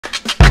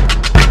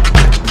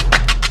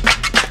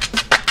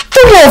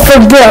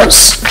Wolford Bros.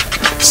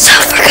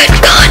 Super good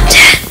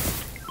content.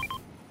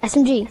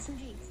 SMG.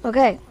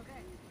 Okay.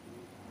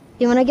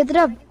 You wanna get the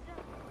dub?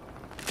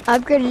 I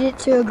upgraded it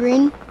to a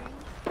green,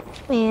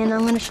 and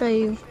I'm gonna show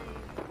you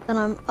that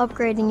I'm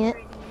upgrading it.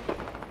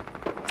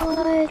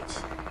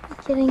 What?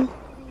 Kidding.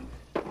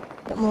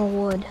 Get more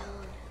wood.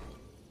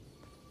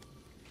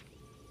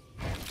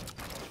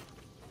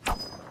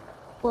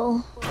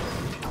 Well,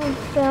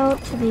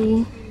 about to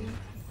be.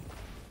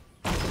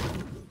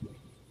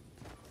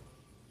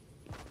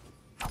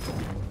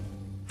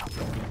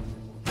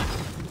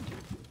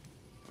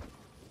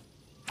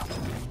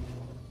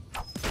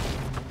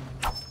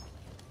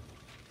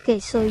 Okay,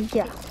 so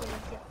yeah.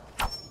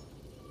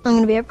 I'm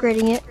gonna be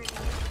upgrading it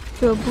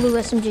to a blue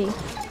SMG.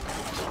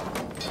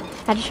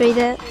 Had to show you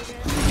that.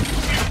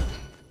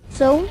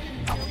 So,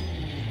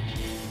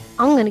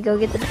 I'm gonna go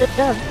get the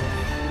dub.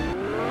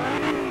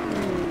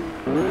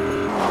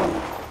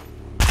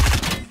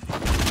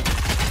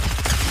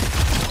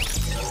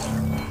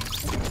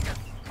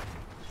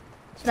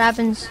 That's what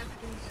happens.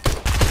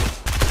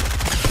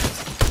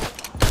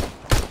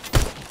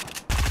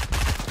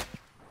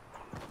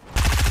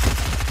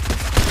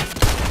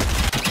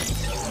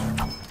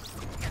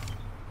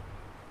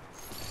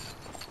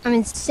 I'm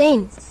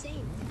insane.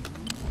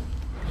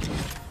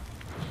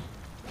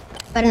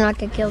 Better not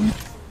get killed.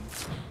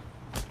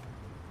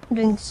 I'm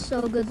doing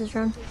so good this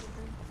run.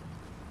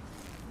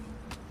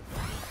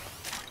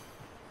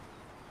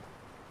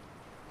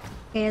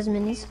 Okay, has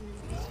minis.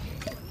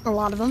 A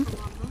lot of them.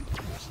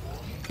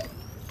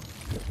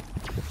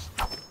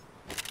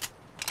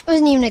 I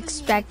wasn't even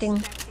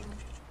expecting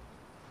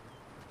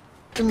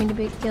for me to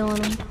be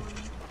killing them.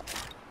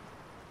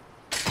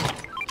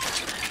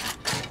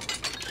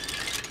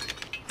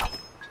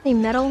 Any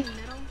metal?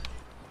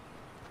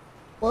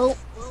 Whoa.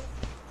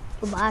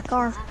 The black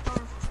car.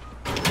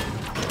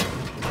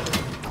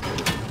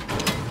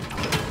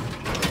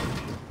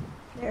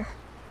 There.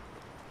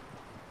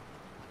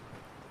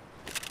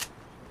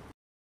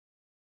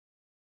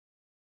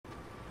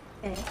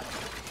 Okay.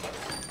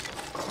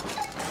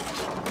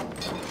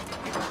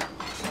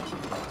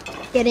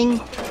 Getting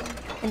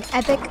an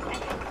epic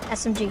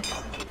SMG.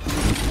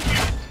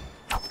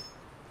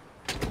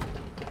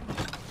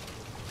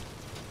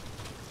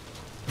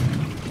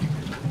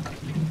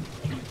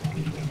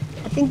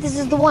 I think this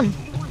is the one.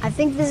 I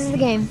think this is the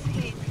game.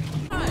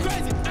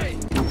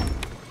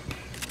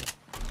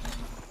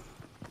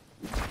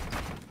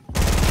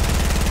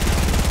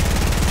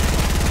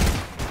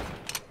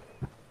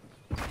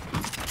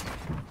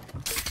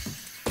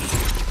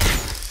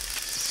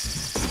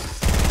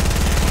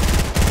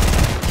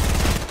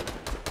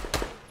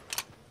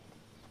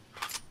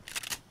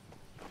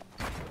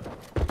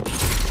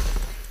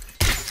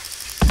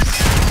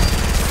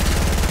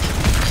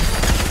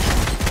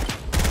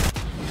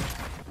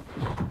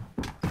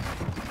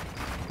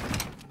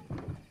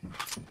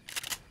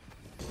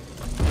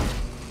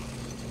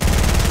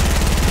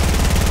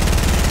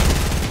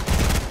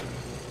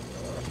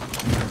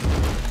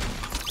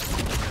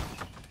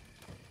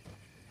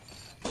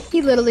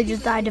 He literally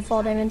just died to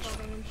fall damage.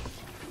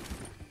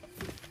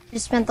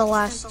 Just spent the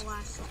last,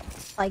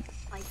 like,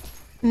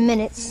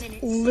 minutes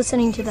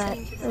listening to that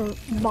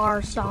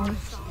bar song.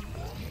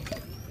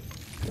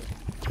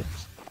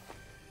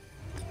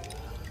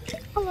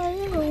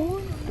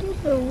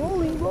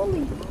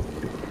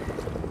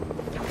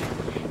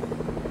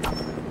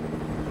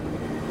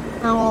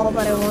 Not all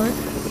that I want.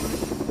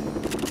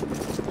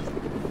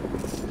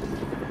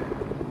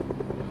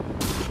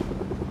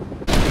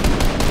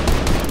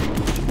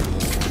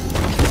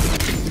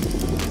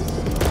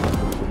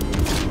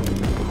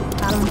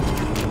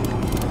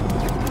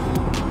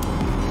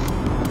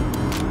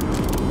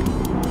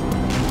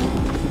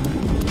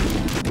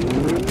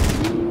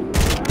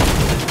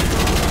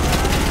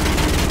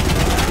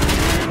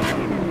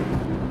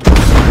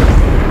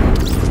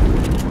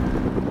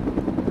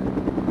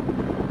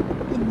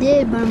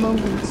 Did by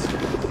moments.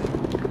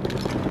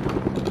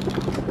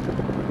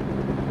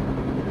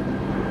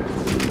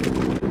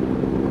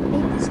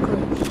 Hate this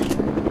glitch.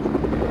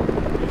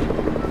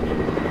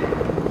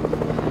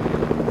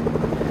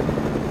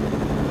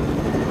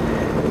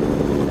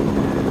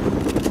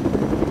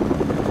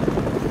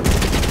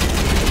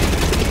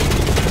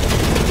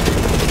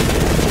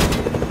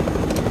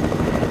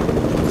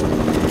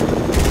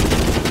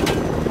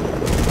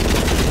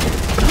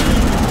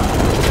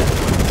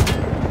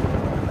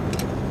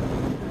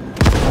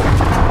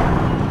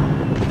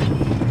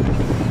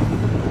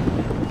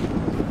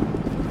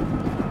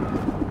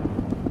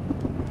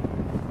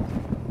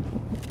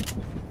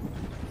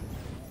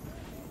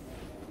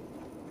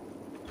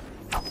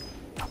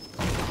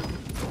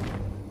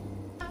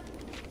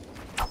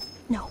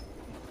 No.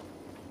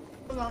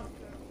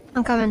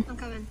 I'm coming.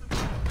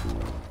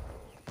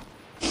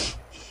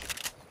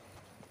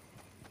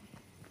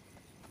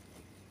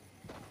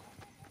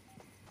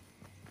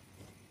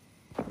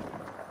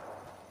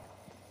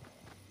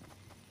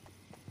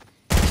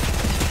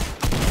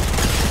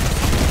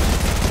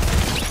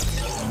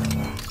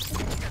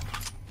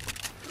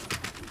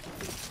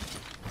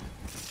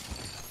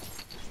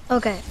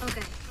 Okay.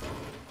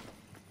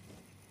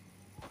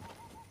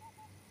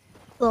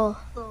 Well,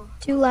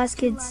 2 last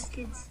kids.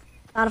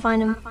 Gotta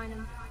find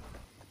them.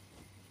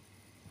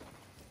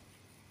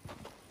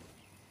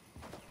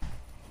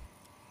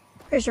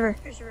 Christopher.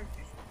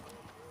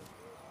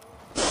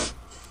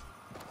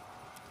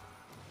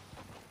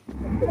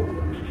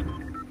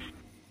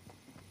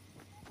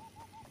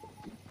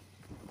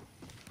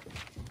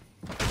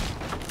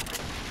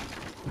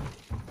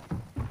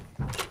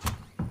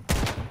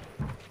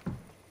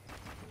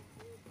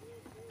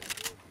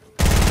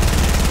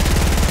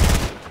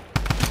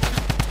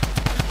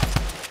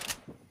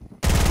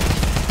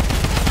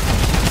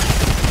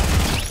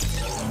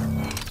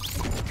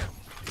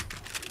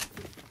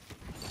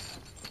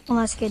 One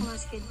last kid.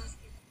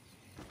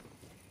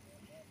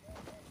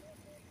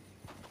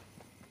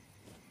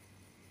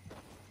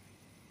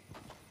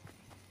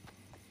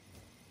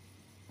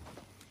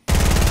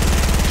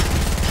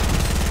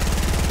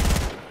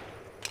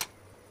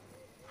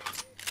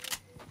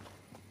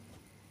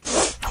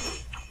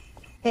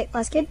 Okay,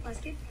 last kid.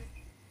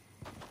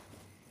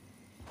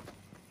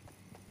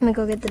 I'm gonna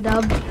go get the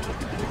dub.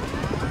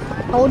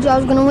 Told you I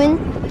was gonna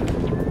win.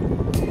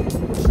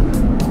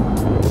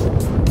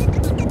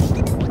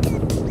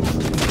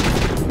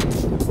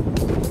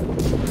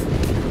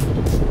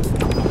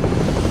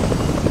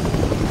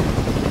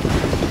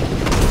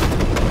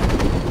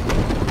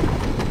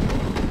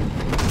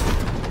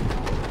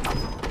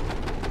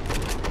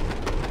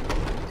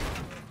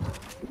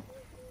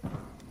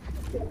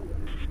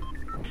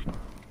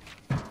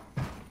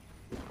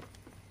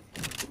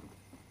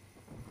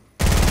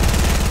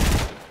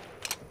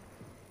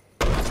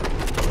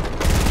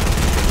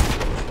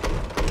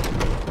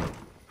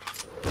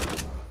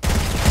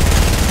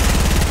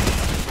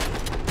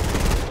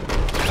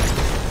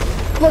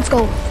 Let's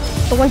go.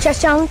 The one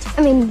chest challenge.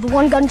 The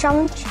one gun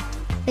challenge.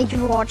 Thank you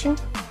for watching.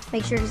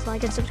 Make sure to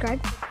like and subscribe.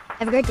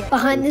 Have a great day.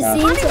 Behind the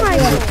scenes.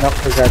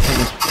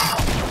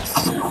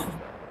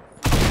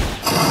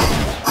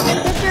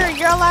 Sister,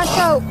 you're our last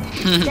hope.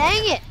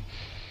 Dang it.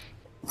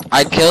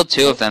 I killed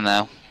 2 of them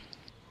though.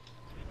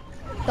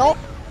 Nope.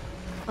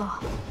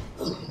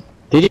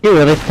 Did you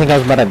really think I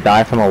was about to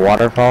die from a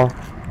waterfall?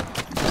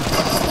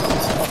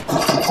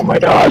 Oh my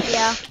gosh.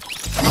 Yeah.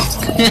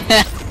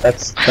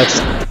 That's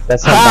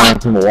not dying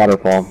from a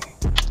waterfall.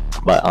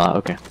 But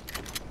okay.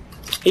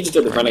 He just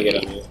did the renegade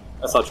on you.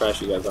 That's how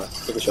trash you guys are.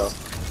 Take a shot.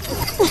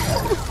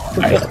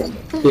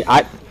 Dude,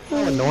 how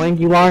annoying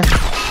you are.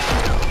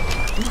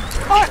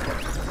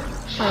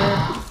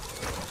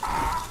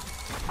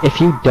 If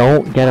you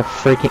don't get a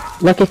freaking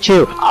look at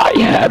you, I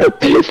had a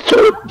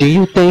pistol. Do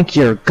you think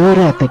you're good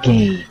at the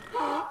game?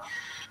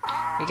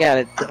 You got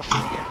it.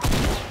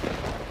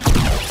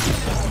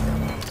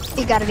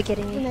 You gotta be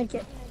kidding me.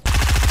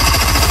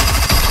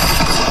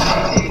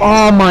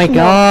 Oh my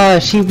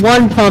gosh, he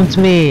one-pumped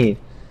me!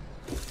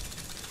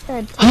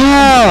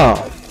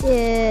 Oh!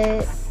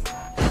 Yeah.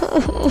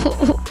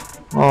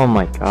 Oh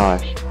my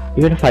gosh.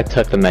 Even if I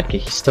took the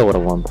medkit, he still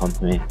would've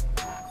one-pumped me.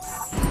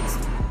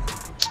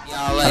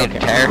 Y'all later,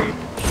 care.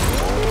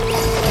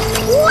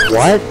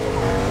 What?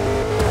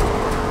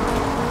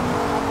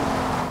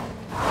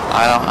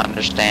 I don't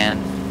understand.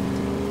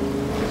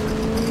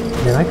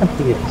 Man, I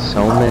completed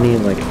so many,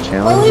 like,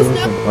 challenges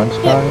and punch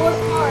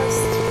cards.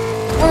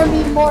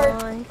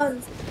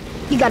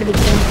 You gotta be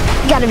kidding.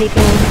 You gotta be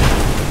kidding.